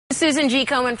Susan G.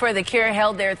 Komen for the Cure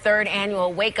held their third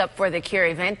annual Wake Up for the Cure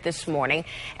event this morning.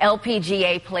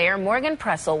 LPGA player Morgan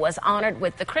Pressel was honored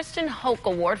with the Kristen Hoke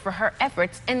Award for her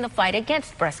efforts in the fight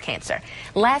against breast cancer.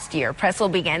 Last year,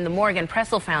 Pressel began the Morgan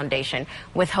Pressel Foundation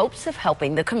with hopes of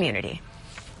helping the community.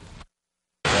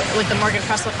 With the Morgan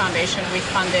Pressel Foundation, we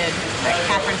funded the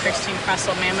Catherine Christine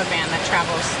Pressel mammogram that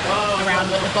travels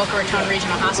around the Boca Raton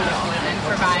Regional Hospital and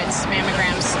provides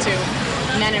mammograms to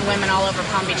men and women all over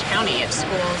Palm Beach County at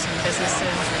schools and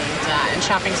businesses and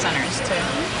shopping centers, to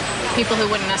people who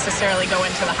wouldn't necessarily go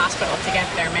into the hospital to get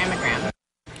their mammogram.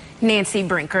 Nancy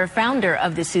Brinker, founder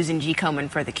of the Susan G. Komen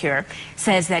for the Cure,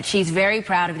 says that she's very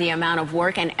proud of the amount of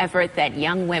work and effort that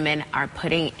young women are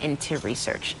putting into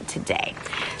research today.